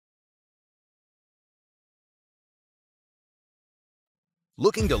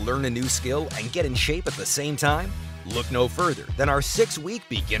Looking to learn a new skill and get in shape at the same time? Look no further than our 6-week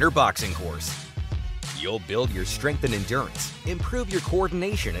beginner boxing course. You'll build your strength and endurance, improve your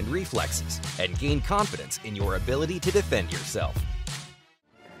coordination and reflexes, and gain confidence in your ability to defend yourself.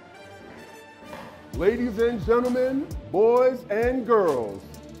 Ladies and gentlemen, boys and girls,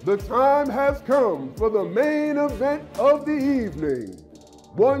 the time has come for the main event of the evening.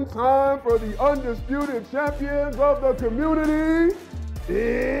 One time for the undisputed champions of the community.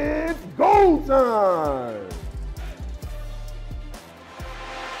 It's go time!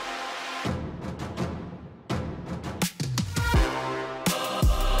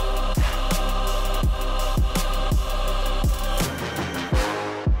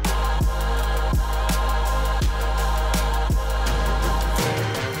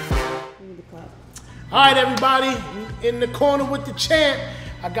 All right, everybody, in the corner with the champ,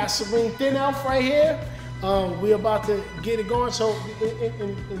 I got Serene Thin Elk right here. We're about to get it going. So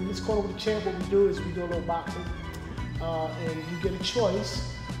in this corner with the champ, what we do is we do a little boxing. And you get a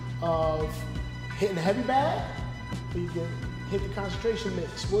choice of hitting the heavy bag, or you can hit the concentration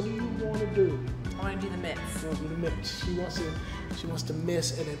mix. What do you want to do? I want to do the mix. You want to do the mix. She wants to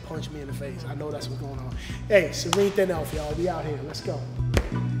miss and then punch me in the face. I know that's what's going on. Hey, Serene Thin Elk, y'all. We out here. Let's go.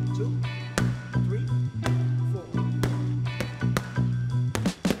 2, 3,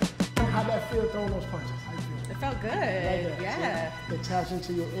 4. How'd that feel throwing those punches? How you feel? It felt good. Like yeah. So it taps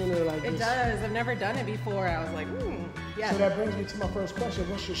into your inner like It this. does. I've never done it before. I was like, yeah. So that brings me to my first question.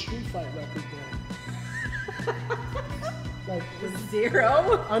 What's your street fight record then? Like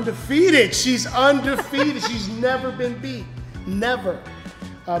 0. Undefeated. She's undefeated. She's never been beat. Never.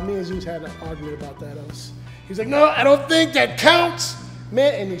 Me and Zeus had an argument about that. He's like, no, I don't think that counts.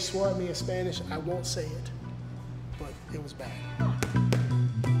 Man, and he swore at me in Spanish. I won't say it, but it was bad.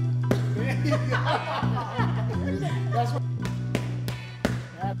 That's what.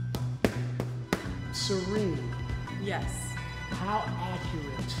 Serene. Yes. How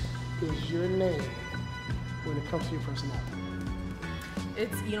accurate is your name when it comes to your personality?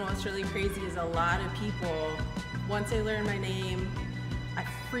 It's, what's really crazy is a lot of people, once they learn my name, I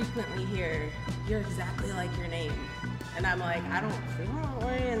frequently hear, you're exactly like your name. And I'm like, I don't feel that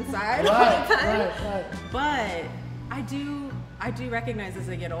way inside all the time. Right. But I do recognize as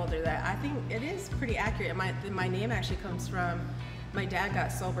I get older that I think it is pretty accurate. My name actually comes from, my dad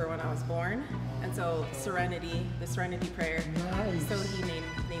got sober when I was born. And so Serenity, the Serenity prayer. Nice. So he named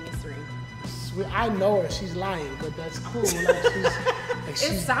me Serene. I know her, she's lying, but that's cool.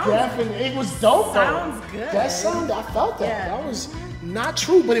 She's sounds definitely, it was dope. Sounds good. That sounded, I felt that. Yeah. That was not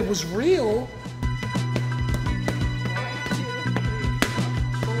true, but it was real.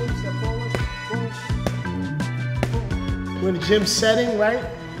 We're in the gym setting, right?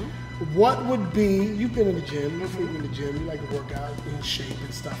 Mm-hmm. What would be, you've been in the gym, you're frequent in the gym, you like to work out, in shape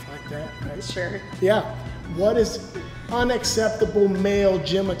and stuff like that, right? Sure. Yeah. What is unacceptable male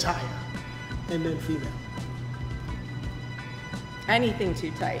gym attire? And then female. Anything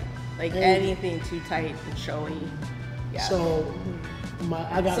too tight. Like anything too tight and showy. Yeah. So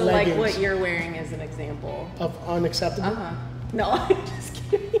I got so leggings. Like what you're wearing as an example. Of unacceptable? Uh-huh. No, I'm just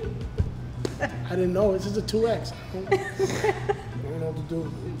kidding. I didn't know. This is a 2X. I don't know what to do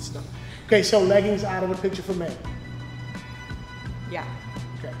and stuff. Okay, so leggings out of the picture for men. Yeah.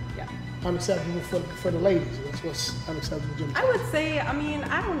 Okay. Yeah. Unacceptable for the ladies. What's unacceptable gym attire? I would say,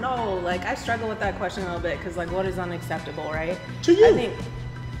 I don't know. Like, I struggle with that question a little bit because, like, what is unacceptable, right? To you. I think,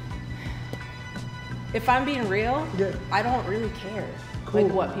 if I'm being real, yeah. I don't really care, cool.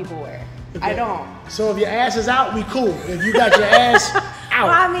 like, what people wear. I don't. So if your ass is out, we cool. If you got your ass out. Well,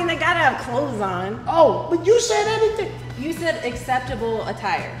 I mean, they gotta have clothes on. Oh, but you said anything. You said acceptable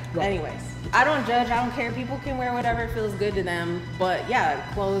attire. Right. Anyways, I don't judge. I don't care. People can wear whatever feels good to them. But yeah,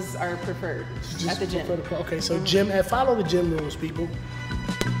 clothes are preferred at the gym. Okay, so gym, and follow the gym rules, people.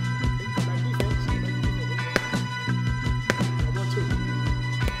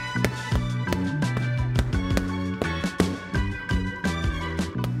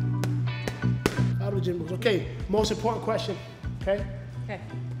 Gym rules. Okay, most important question. Okay. Okay.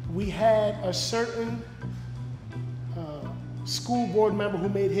 We had a certain school board member who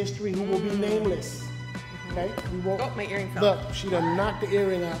made history who will be nameless. Okay. We won't. Oh, my earring fell. Look, she done knocked the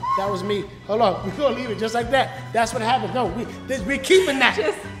earring out. That was me. Hold on, we're gonna leave it just like that. That's what happened. No, we're keeping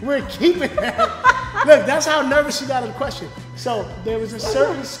that. We're keeping that. Look, that's how nervous she got of the question. So there was a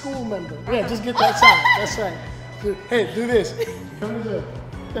certain school member. Yeah, just get that side. That's right. Hey, do this. Come to this.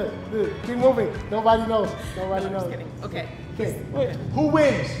 Keep moving. Nobody knows. Nobody knows. Just kidding. Okay. Who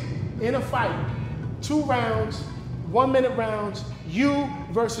wins in a fight? 2 rounds, 1-minute rounds. You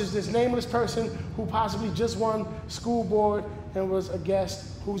versus this nameless person who possibly just won school board and was a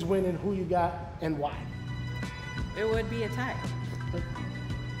guest, who's winning, who you got, and why? It would be a tie.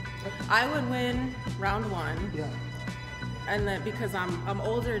 I would win round one. Yeah. And then because I'm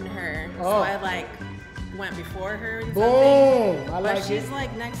older than her, so Oh. I like went before her and Boom! something. I But like she's it.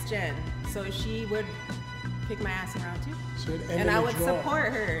 like next gen, so she would kick my ass in round two. So it ended And I in a would draw.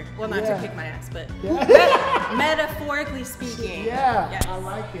 support her. Well, not Yeah. to kick my ass, but Yeah. metaphorically speaking. Yeah, Yes. I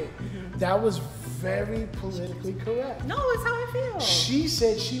like it. That was very politically correct. No, it's how I feel. She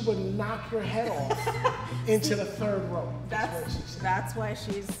said she would knock your head off into the third row. That's why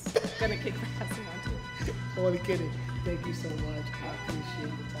she's gonna kick my ass in round two. Only kidding. Thank you so much. I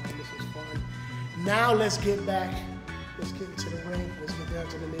appreciate the time. This was fun. Now let's get back. Let's get into the ring. Let's get down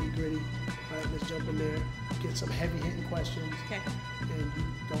to the nitty gritty. All right, let's jump in there. Get some heavy hitting questions. Okay. And you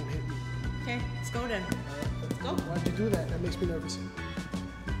don't hit me. Okay, let's go then. All right, let's go. Why'd you do that? That makes me nervous.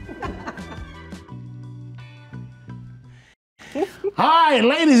 Hi,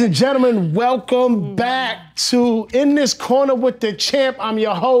 ladies and gentlemen, welcome back to In This Corner with the Champ. I'm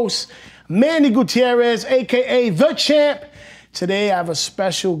your host, Manny Gutierrez, aka The Champ. Today I have a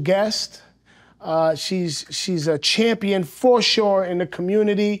special guest. She's a champion for sure in the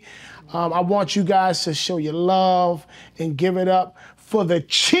community. I want you guys to show your love and give it up for the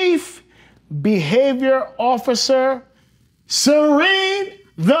Chief Behavior Officer, Serene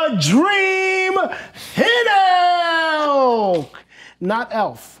the Dream Thin Elk. Not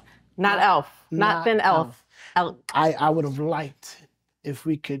Elf. Not Elf. Not Thin Elf. Elk. I would have liked if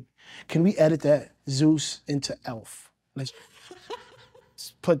we could. Can we edit that Zeus into Elf? Let's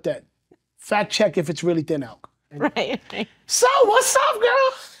put that. Fact check if it's really Thin Elk. Right. So what's up,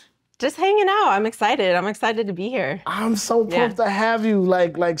 girl? Just hanging out. I'm excited. I'm excited to be here. I'm so pumped to have you.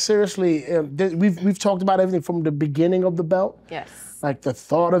 Like seriously, we've talked about everything from the beginning of the belt. Yes. Like the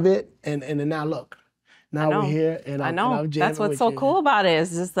thought of it, and then now look. Now we're here, and I'm jamming That's what's with so you. cool about it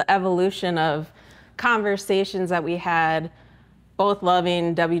is just the evolution of conversations that we had, both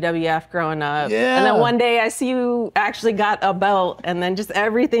loving WWF growing up. Yeah. And then one day I see you actually got a belt, and then just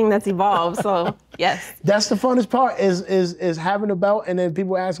everything that's evolved. So yes. That's the funnest part is having a belt, and then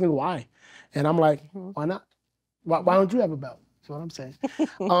people ask me why, and I'm like, why not? Why don't you have a belt? That's what I'm saying.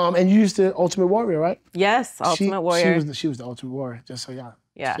 And you used to Ultimate Warrior, right? Yes, Ultimate Warrior. She was the Ultimate Warrior, just so y'all.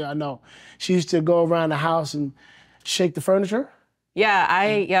 Yeah. So I know. She used to go around the house and shake the furniture. Yeah,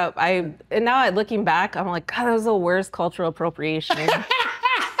 and now looking back, I'm like, God, that was the worst cultural appropriation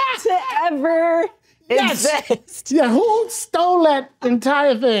to ever exist. Yeah, who stole that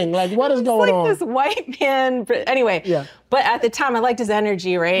entire thing? Like, what is going on? This white man. Anyway, Yeah. But at the time, I liked his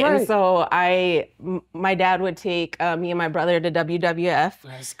energy, right? Right. And so my dad would take me and my brother to WWF.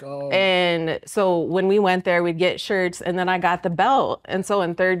 Let's go. And so when we went there, we'd get shirts, and then I got the belt. And so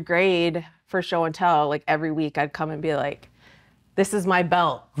in third grade, for show and tell, like every week, I'd come and be like, "This is my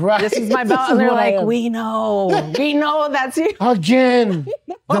belt. Right. This is my This belt." is And they're what I like, am. we know that's you. Again,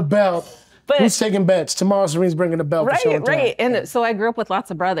 the belt. But Who's taking bets? Tomorrow, Serene's bringing the belt for show and tell. Right. And so I grew up with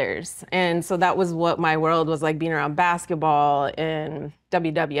lots of brothers. And so that was what my world was like, being around basketball and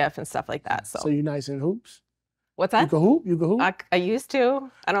WWF and stuff like that. So So you nice in hoops? what's You that? can hoop? You can hoop? I used to.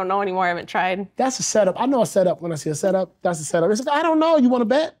 I don't know anymore. I haven't tried. That's a setup. I know a setup when I see a setup. That's a setup. It's like, I don't know. You want to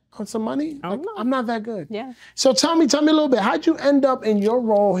bet on some money? I don't know. I'm not that good. Yeah. So tell me a little bit. How'd you end up in your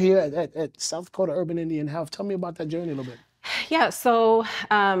role here at South Dakota Urban Indian Health? Tell me about that journey a little bit. Yeah, so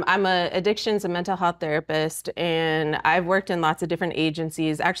I'm a addictions and mental health therapist, and I've worked in lots of different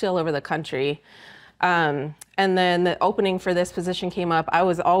agencies, actually all over the country. And then the opening for this position came up. I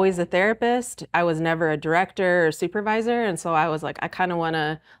was always a therapist. I was never a director or supervisor, and so I was like, I kind of want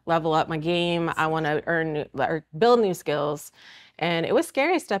to level up my game. I want to or build new skills. And it was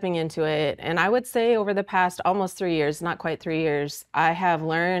scary stepping into it. And I would say over the past almost 3 years, not quite 3 years, I have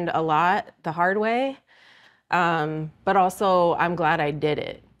learned a lot the hard way. But also, I'm glad I did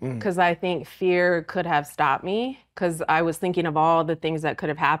it because I think fear could have stopped me because I was thinking of all the things that could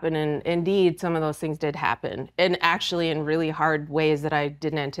have happened. And indeed, some of those things did happen, and actually in really hard ways that I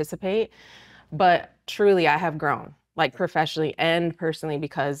didn't anticipate. But truly, I have grown, like professionally and personally,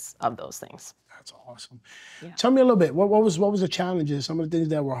 because of those things. That's awesome. Yeah. Tell me a little bit. What was the challenges? Some of the things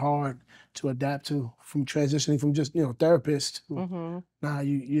that were hard to adapt to from transitioning from just therapist. Now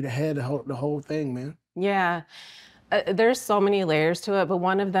you the head of the whole thing, man. Yeah. There's so many layers to it, but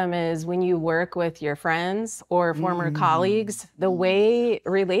one of them is when you work with your friends or former colleagues, the way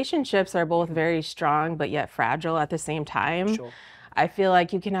relationships are both very strong but yet fragile at the same time. Sure. I feel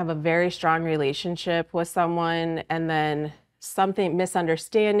like you can have a very strong relationship with someone and then something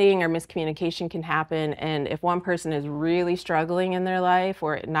misunderstanding or miscommunication can happen. And if one person is really struggling in their life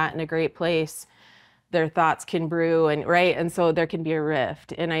or not in a great place, their thoughts can brew, and right, and so there can be a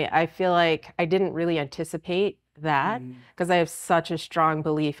rift. And I feel like I didn't really anticipate that because I have such a strong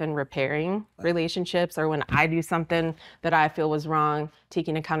belief in repairing relationships, or when I do something that I feel was wrong,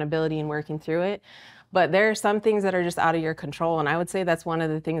 taking accountability and working through it. But there are some things that are just out of your control, and I would say that's one of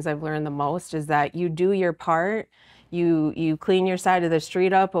the things I've learned the most, is that you do your part. You clean your side of the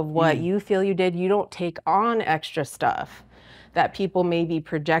street up of what you feel you did. You don't take on extra stuff that people may be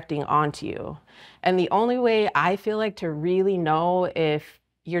projecting onto you. And the only way I feel like to really know if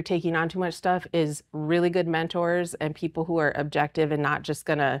you're taking on too much stuff is really good mentors and people who are objective and not just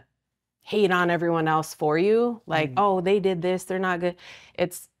gonna hate on everyone else for you. Like, oh, they did this, they're not good.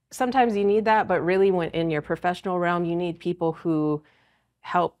 It's sometimes you need that, but really when in your professional realm, you need people who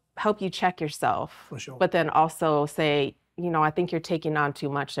help you check yourself. For sure. But then also say, I think you're taking on too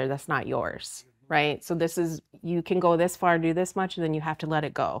much there. That's not yours. Right? So you can go this far, do this much, and then you have to let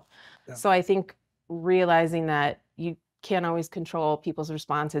it go. Yeah. So I think realizing that you can't always control people's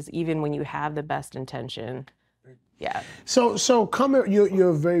responses, even when you have the best intention. Yeah. So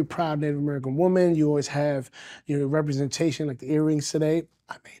you're a very proud Native American woman. You always have your representation, like the earrings today.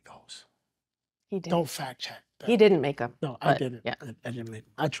 I made those. He did. Don't fact check that. He didn't make them. No, I didn't. Yeah. I didn't make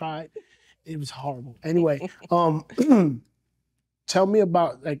them. I tried. It was horrible. Anyway, tell me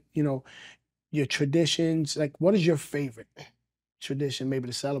about your traditions. Like, what is your favorite tradition, maybe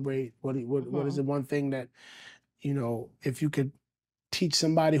to celebrate? What is the one thing that, if you could teach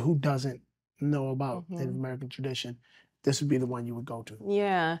somebody who doesn't know about Native American tradition, this would be the one you would go to?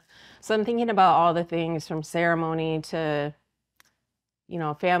 Yeah. So I'm thinking about all the things from ceremony to,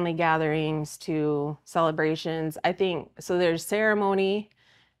 family gatherings to celebrations. I think, so there's ceremony.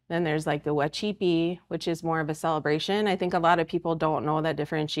 Then there's like the Wachipi, which is more of a celebration. I think a lot of people don't know that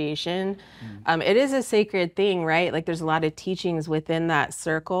differentiation. It is a sacred thing, right? Like there's a lot of teachings within that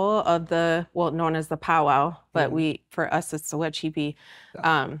circle of known as the powwow, but for us, it's the Wachipi.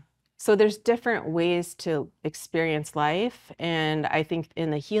 So there's different ways to experience life. And I think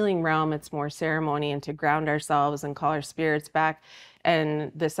in the healing realm, it's more ceremony and to ground ourselves and call our spirits back.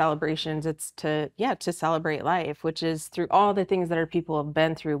 And the celebrations, it's to celebrate life, which is through all the things that our people have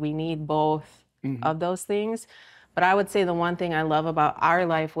been through. We need both of those things. But I would say the one thing I love about our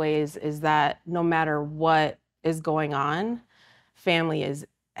life ways is that no matter what is going on, family is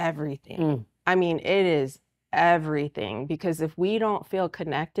everything. I mean, it is everything, because if we don't feel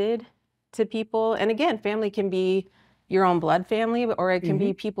connected to people, and again, family can be your own blood family, or it can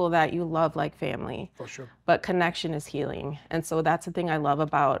be people that you love like family. For sure. But connection is healing. And so that's the thing I love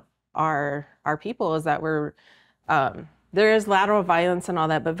about our people, is that we're, there is lateral violence and all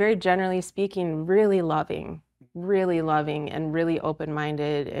that, but very generally speaking, really loving and really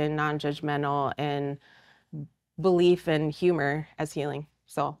open-minded and non-judgmental, and belief and humor as healing.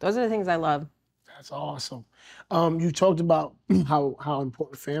 So those are the things I love. That's awesome. You talked about how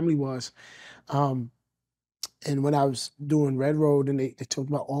important family was. And when I was doing Red Road, and they talked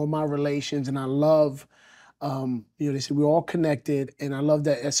about all my relations, and I love, they said we're all connected, and I love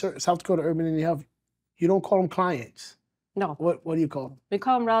that at South Dakota Urban Indian Health, you don't call them clients. No. What do you call them? We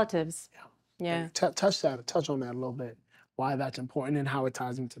call them relatives. Yeah. Touch on that a little bit. Why that's important and how it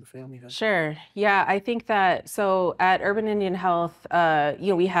ties into the family. Sure. Yeah, I think that, so at Urban Indian Health,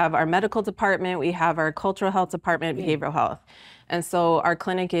 we have our medical department, we have our cultural health department, behavioral health. And so our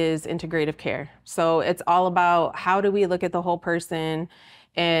clinic is integrative care. So it's all about how do we look at the whole person.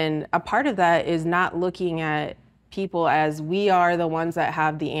 And a part of that is not looking at people as we are the ones that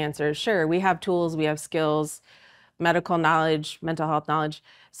have the answers. Sure, we have tools, we have skills, medical knowledge, mental health knowledge.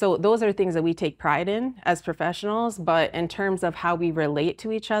 So those are things that we take pride in as professionals, but in terms of how we relate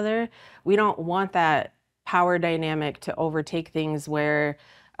to each other, we don't want that power dynamic to overtake things where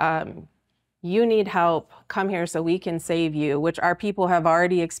you need help, come here so we can save you, which our people have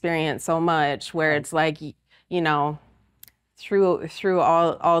already experienced so much, where it's like, through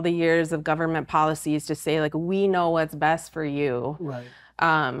all the years of government policies to say, like, we know what's best for you.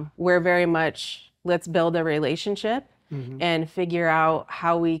 Right. We're very much, let's build a relationship and figure out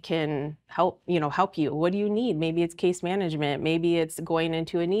how we can help you. What do you need? Maybe it's case management. Maybe it's going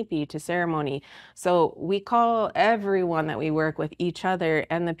into an EP to ceremony. So we call everyone that we work with, each other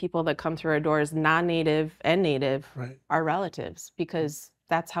and the people that come through our doors, non-native and native, our relatives, because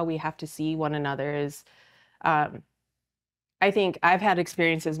that's how we have to see one another. Is I think I've had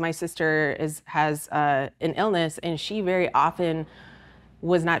experiences. My sister has an illness, and she very often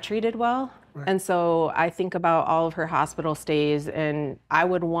was not treated well. Right. And so I think about all of her hospital stays, and I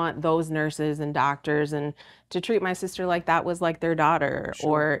would want those nurses and doctors and to treat my sister like that was like their daughter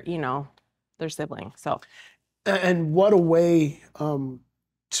or, their sibling. So, and what a way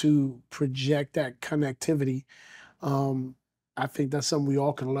to project that connectivity. I think that's something we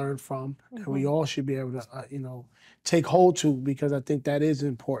all can learn from, and we all should be able to, take hold to, because I think that is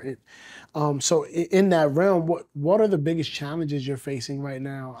important. So in that realm, what are the biggest challenges you're facing right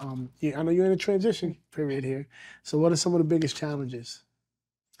now? I know you're in a transition period here. So what are some of the biggest challenges?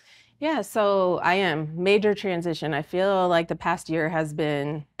 Yeah, so I am major transition. I feel like the past year has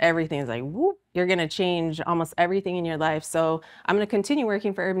been, everything's like, whoop, you're gonna change almost everything in your life. So I'm gonna continue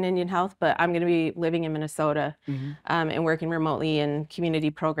working for Urban Indian Health, but I'm gonna be living in Minnesota and working remotely in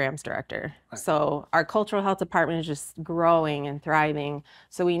community programs director. Right. So our cultural health department is just growing and thriving.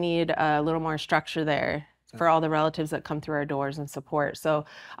 So we need a little more structure there for all the relatives that come through our doors and support. So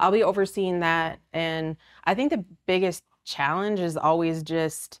I'll be overseeing that. And I think the biggest challenge is always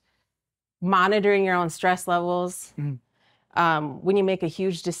just monitoring your own stress levels. When you make a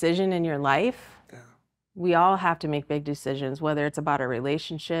huge decision in your life, we all have to make big decisions, whether it's about our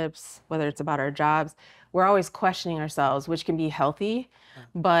relationships, whether it's about our jobs. We're always questioning ourselves, which can be healthy.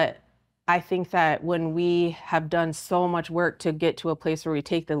 But I think that when we have done so much work to get to a place where we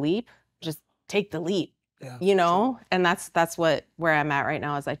take the leap, just take the leap, and that's where I'm at right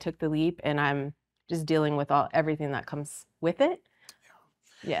now. Is I took the leap and I'm just dealing with everything that comes with it.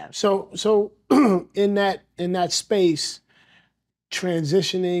 Yeah. So in that space,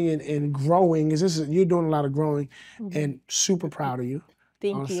 transitioning and growing, you're doing a lot of growing, and super proud of you.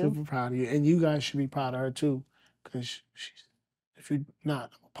 Thank you. Super proud of you, and you guys should be proud of her too, because if you're not,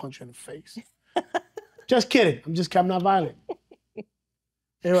 I'm gonna punch you in the face. Just kidding. I'm not violent.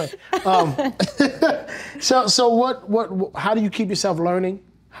 Anyway, so what? How do you keep yourself learning?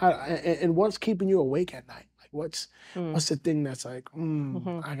 And what's keeping you awake at night? What's the thing that's like,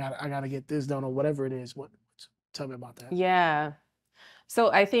 I gotta get this done, or whatever it is? Tell me about that. Yeah. So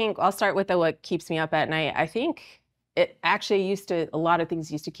I think I'll start with what keeps me up at night. I think it actually a lot of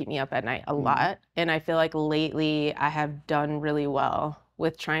things used to keep me up at night a lot. And I feel like lately I have done really well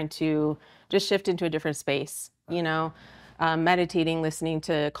with trying to just shift into a different space, meditating, listening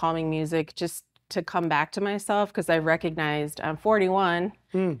to calming music, just to come back to myself, because I recognized I'm 41.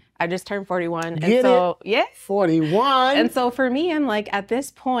 I just turned 41. Get and it? 41. And so for me, I'm like, at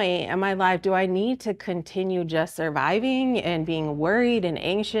this point in my life, do I need to continue just surviving and being worried and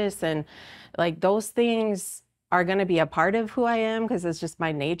anxious? And like those things are going to be a part of who I am, because it's just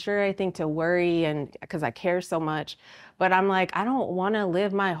my nature, I think, to worry, and because I care so much. But I'm like, I don't want to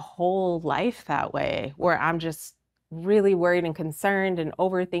live my whole life that way, where I'm just really worried and concerned and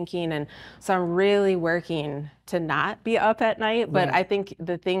overthinking. And so I'm really working to not be up at night. But I think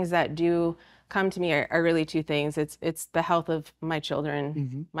the things that do come to me are really two things. It's the health of my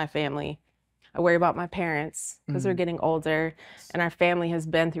children, my family. I worry about my parents because they're getting older, and our family has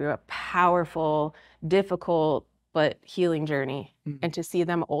been through a powerful, difficult, but healing journey. And to see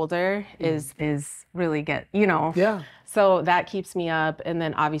them older is really so that keeps me up. And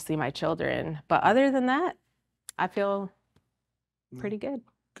then obviously my children. But other than that, I feel pretty good.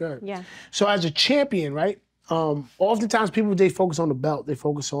 Good. Yeah. So as a champion, right? Oftentimes people, they focus on the belt. They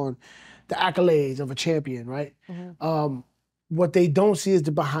focus on the accolades of a champion, right? What they don't see is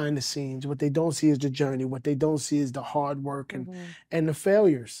the behind the scenes. What they don't see is the journey. What they don't see is the hard work and the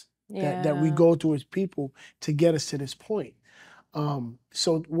failures that we go through as people to get us to this point.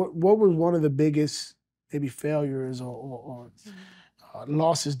 So what was one of the biggest maybe failures or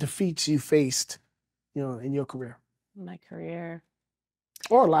losses, defeats you faced, in your career? My career.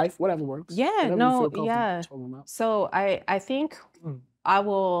 Or life, whatever works. Yeah, So I think I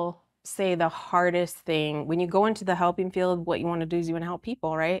will say the hardest thing, when you go into the helping field, what you want to do is you want to help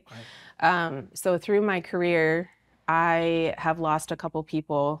people, right? So through my career, I have lost a couple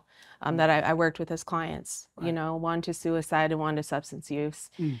people that I worked with as clients, one to suicide and one to substance use.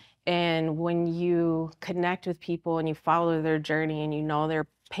 And when you connect with people and you follow their journey and you know their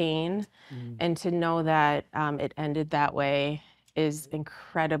pain, and to know that it ended that way is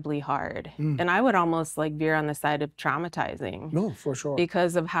incredibly hard. And I would almost veer on the side of traumatizing. No, for sure.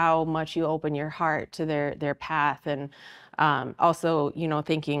 Because of how much you open your heart to their path. And also,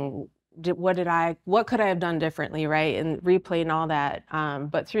 thinking, what could I have done differently, right? And replaying all that.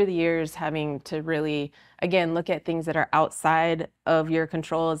 But through the years, having to really, again, look at things that are outside of your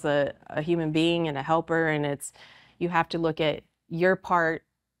control as a human being and a helper. And you have to look at your part,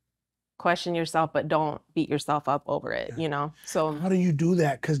 question yourself, but don't beat yourself up over it, So how do you do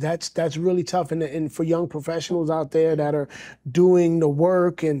that? Because that's really tough. And for young professionals out there that are doing the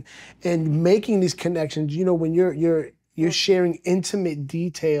work and making these connections, when you're sharing intimate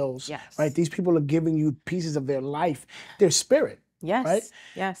details, right? These people are giving you pieces of their life, their spirit. Yes. Right?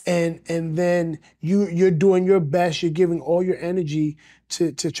 Yes. And then you're doing your best, you're giving all your energy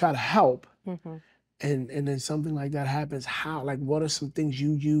to try to help, and then something like that happens, how, like, what are some things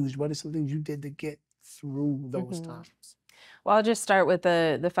you used? What are some things you did to get through those times? Well, I'll just start with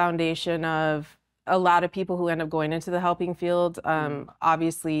the foundation of a lot of people who end up going into the helping field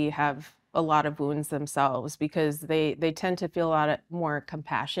obviously have a lot of wounds themselves because they tend to feel a lot more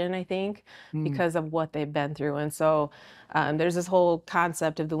compassion, I think, because of what they've been through. And so there's this whole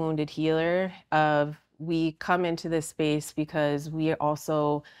concept of the wounded healer of we come into this space because we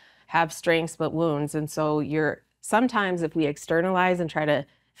also have strengths but wounds. And so sometimes if we externalize and try to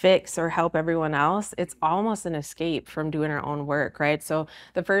fix or help everyone else, it's almost an escape from doing our own work, right? So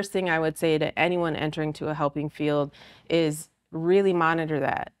the first thing I would say to anyone entering to a helping field is really monitor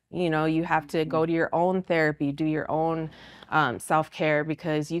that. You know, you have to go to your own therapy, do your own self-care,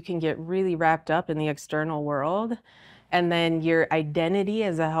 because you can get really wrapped up in the external world. And then your identity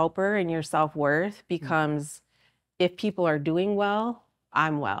as a helper and your self-worth becomes, if people are doing well,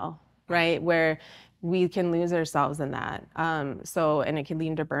 I'm well, right? Where we can lose ourselves in that. And it can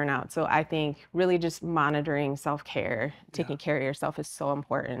lead to burnout. So I think really just monitoring self-care, taking care of yourself is so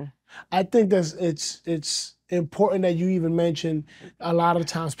important. I think it's important that you even mention a lot of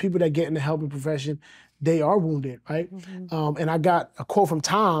times people that get in the helping profession, they are wounded, right? And I got a quote from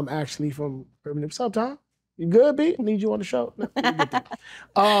Tom, actually, from Urban. What's up, Tom? You good, B? Need you on the show? No, you get that.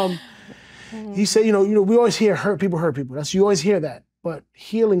 He said, you know, we always hear hurt people. You always hear that. But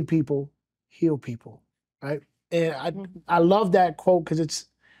healing people heal people, right? And I love that quote because it's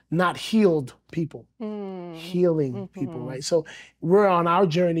not healed people, healing people, right? So we're on our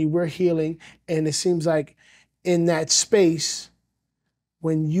journey, we're healing, and it seems like in that space,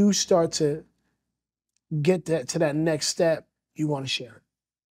 when you start to get to that next step, you want to share it.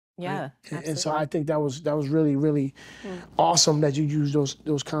 Yeah, right? And so I think that was really, really awesome that you use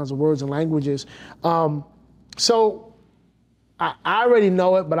those kinds of words and languages. So I already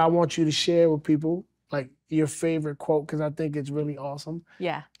know it, but I want you to share with people like your favorite quote because I think it's really awesome.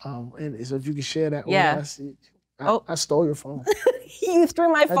 Yeah. And so if you can share that with us. I stole your phone. You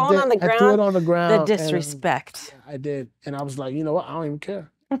threw my phone on the ground? I threw it on the ground. The disrespect. I did. And I was like, you know what? I don't even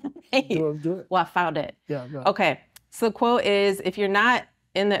care. Hey. Do it. Well, I found it. Yeah. Okay. So the quote is, if you're not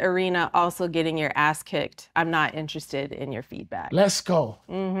in the arena also getting your ass kicked, I'm not interested in your feedback. Let's go.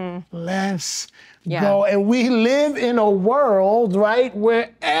 Let's go. And we live in a world, right,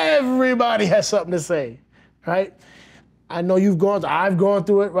 where everybody has something to say, right? I know I've gone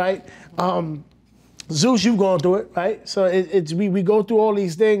through it, right? Zeus, you've gone through it, right? So we go through all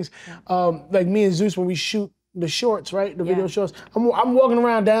these things. Like me and Zeus, when we shoot the shorts, right? The video shorts. I'm walking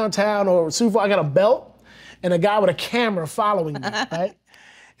around downtown or Sioux Falls, I got a belt and a guy with a camera following me, right?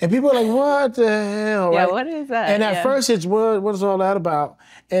 And people are like, what the hell, right? Yeah, what is that? And at first it's, what is all that about?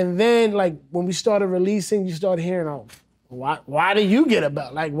 And then like when we started releasing, you start hearing, why did you get a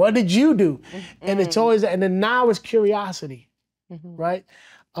belt? Like, what did you do? And it's always, and then now it's curiosity, right?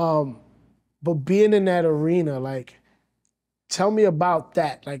 But being in that arena, like, tell me about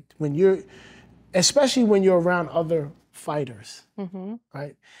that. Like especially when you're around other fighters,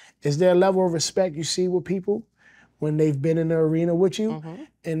 right? Is there a level of respect you see with people when they've been in the arena with you?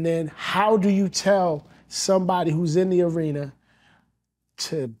 And then how do you tell somebody who's in the arena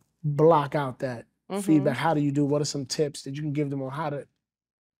to block out that feedback? How do you do? What are some tips that you can give them on how to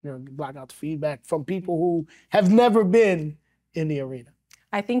block out the feedback from people who have never been in the arena?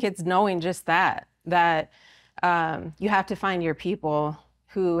 I think it's knowing just that you have to find your people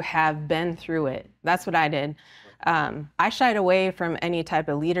who have been through it. That's what I did. I shied away from any type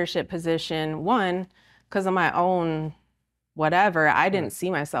of leadership position, one, because of my own whatever. I didn't see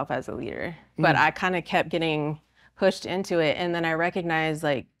myself as a leader, but I kind of kept getting pushed into it. And then I recognized,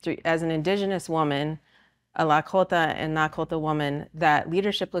 like, as an Indigenous woman, a Lakota and Nakota woman, that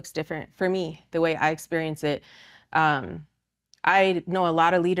leadership looks different for me, the way I experience it. I know a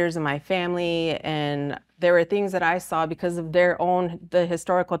lot of leaders in my family, and there were things that I saw because of the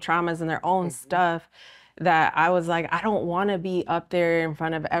historical traumas and their own stuff, that I was like, I don't want to be up there in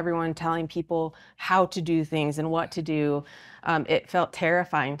front of everyone telling people how to do things and what to do. It felt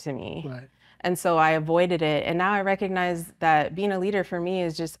terrifying to me. Right. And so I avoided it. And now I recognize that being a leader for me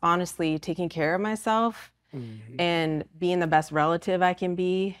is just honestly taking care of myself and being the best relative I can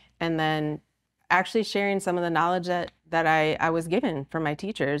be, and then actually sharing some of the knowledge that I was given from my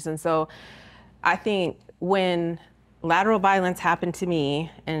teachers. And so I think when lateral violence happened to me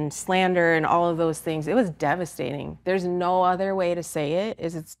and slander and all of those things, it was devastating. There's no other way to say it,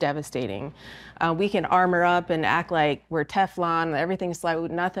 it's devastating. We can armor up and act like we're Teflon, everything's like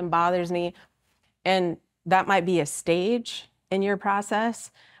nothing bothers me. And that might be a stage in your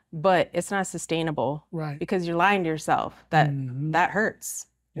process, but it's not sustainable. Right. Because you're lying to yourself. That hurts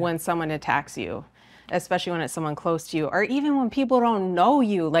when someone attacks you, especially when it's someone close to you, or even when people don't know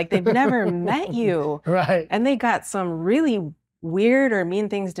you, like they've never met you. Right. And they got some really weird or mean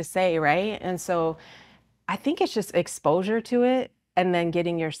things to say, right? And so I think it's just exposure to it and then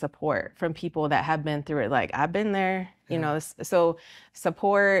getting your support from people that have been through it. Like I've been there, you know, so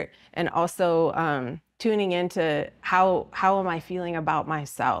support, and also tuning into how am I feeling about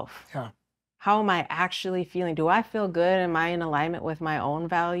myself? Yeah. How am I actually feeling? Do I feel good? Am I in alignment with my own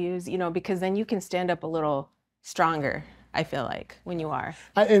values? You know, because then you can stand up a little stronger, I feel like, when you are.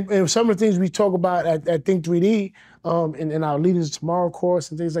 And some of the things we talk about at Think 3D, in our Leaders Tomorrow course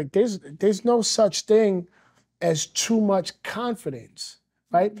and things like, there's no such thing as too much confidence,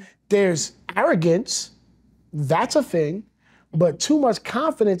 right? There's arrogance, that's a thing, but too much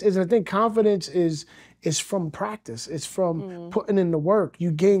confidence isn't a thing. Confidence is from practice. It's from putting in the work.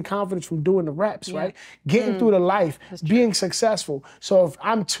 You gain confidence from doing the reps, right? Getting through the life, being successful. So if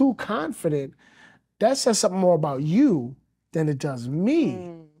I'm too confident, that says something more about you than it does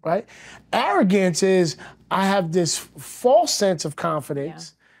me, right? Arrogance is, I have this false sense of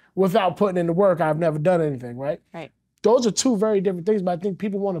confidence without putting in the work. I've never done anything, right? Right. Those are two very different things, but I think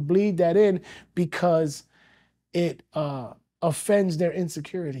people want to bleed that in because it offends their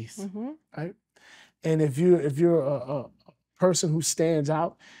insecurities, right? And if you're a person who stands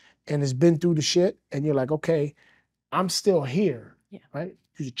out and has been through the shit, and you're like, okay, I'm still here, right?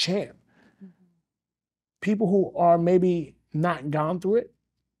 You're the champ. People who are maybe not gone through it,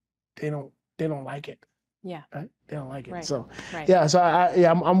 they don't like it. Yeah. Right? They don't like it. Right. So Right. yeah, so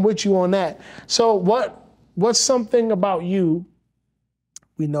I'm with you on that. So what's something about you?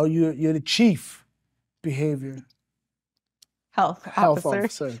 We know you're the chief behavior Health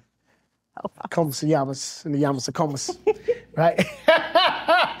officer. Comas and Yamas and the Yamas and Comas, right?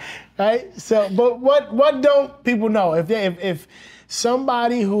 Right. So, but what don't people know? If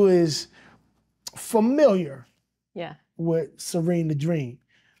somebody who is familiar with Serene the Dream,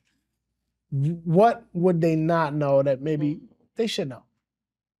 what would they not know that maybe they should know?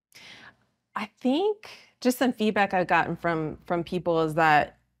 I think just some feedback I've gotten from people is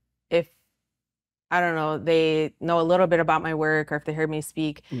that if, I don't know, they know a little bit about my work, or if they heard me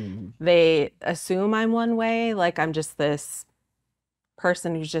speak, they assume I'm one way, like I'm just this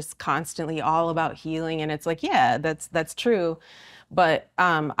person who's just constantly all about healing. And it's like, yeah, that's true. But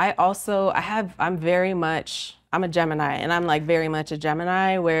I'm a Gemini, and I'm like very much a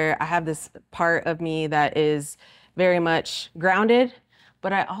Gemini, where I have this part of me that is very much grounded,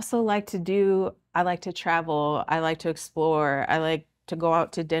 but I also like to travel, I like to explore, I like to go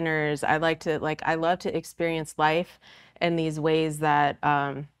out to dinners, I love to experience life in these ways that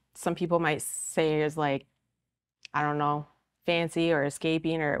some people might say is like, I don't know, fancy or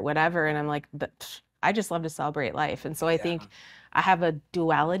escaping or whatever. And I'm like, I just love to celebrate life. And so I think I have a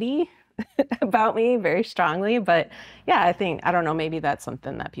duality about me very strongly, but yeah, I don't know, maybe that's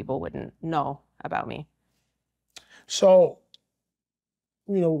something that people wouldn't know about me. So,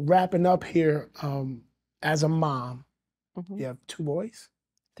 wrapping up here, as a mom, you have 2 boys?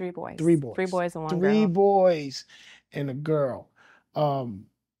 3 boys. 3 boys. 3 boys and 1 girl. 3 boys and a girl.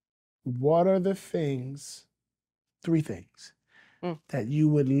 What are the 3 things that you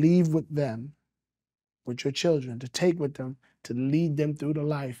would leave with them, with your children, to take with them, to lead them through the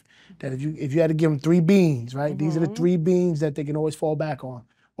life, that if you had to give them 3 beans, right? These are the 3 beans that they can always fall back on,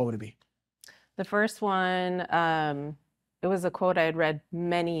 what would it be? The first one, it was a quote I had read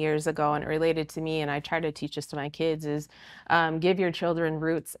many years ago, and it related to me, and I try to teach this to my kids, is give your children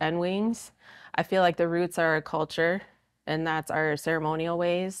roots and wings. I feel like the roots are our culture, and that's our ceremonial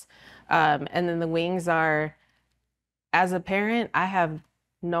ways. And then the wings are, as a parent, I have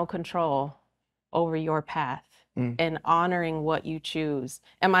no control over your path and honoring what you choose.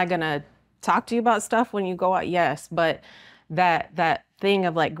 Am I gonna talk to you about stuff when you go out? Yes, but that thing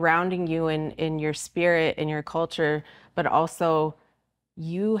of like grounding you in your spirit and your culture, but also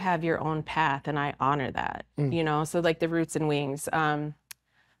you have your own path, and I honor that, so like the roots and wings. The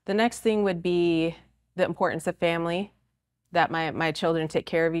next thing would be the importance of family, that my children take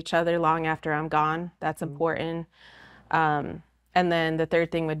care of each other long after I'm gone. That's important. And then the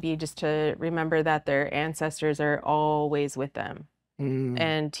third thing would be just to remember that their ancestors are always with them,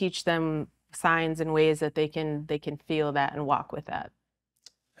 and teach them signs and ways that they can feel that and walk with that.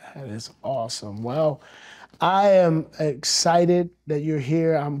 That is awesome. Well, I am excited that you're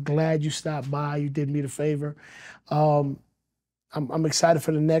here. I'm glad you stopped by. You did me the favor. I'm excited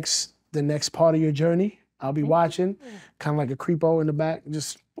for the next part of your journey. I'll be watching, kind of like a creepo in the back,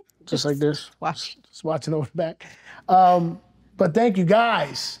 just like this. Watch. Just watching over the back. But thank you,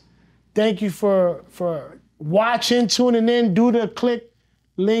 guys. Thank you for watching, tuning in. Do the click,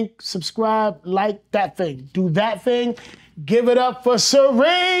 link, subscribe, like that thing. Do that thing. Give it up for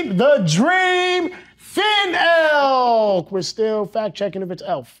Serene, the Dream Thin Elk. We're still fact checking if it's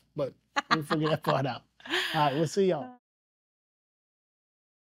elf, but we'll figure that part out. All right, we'll see y'all.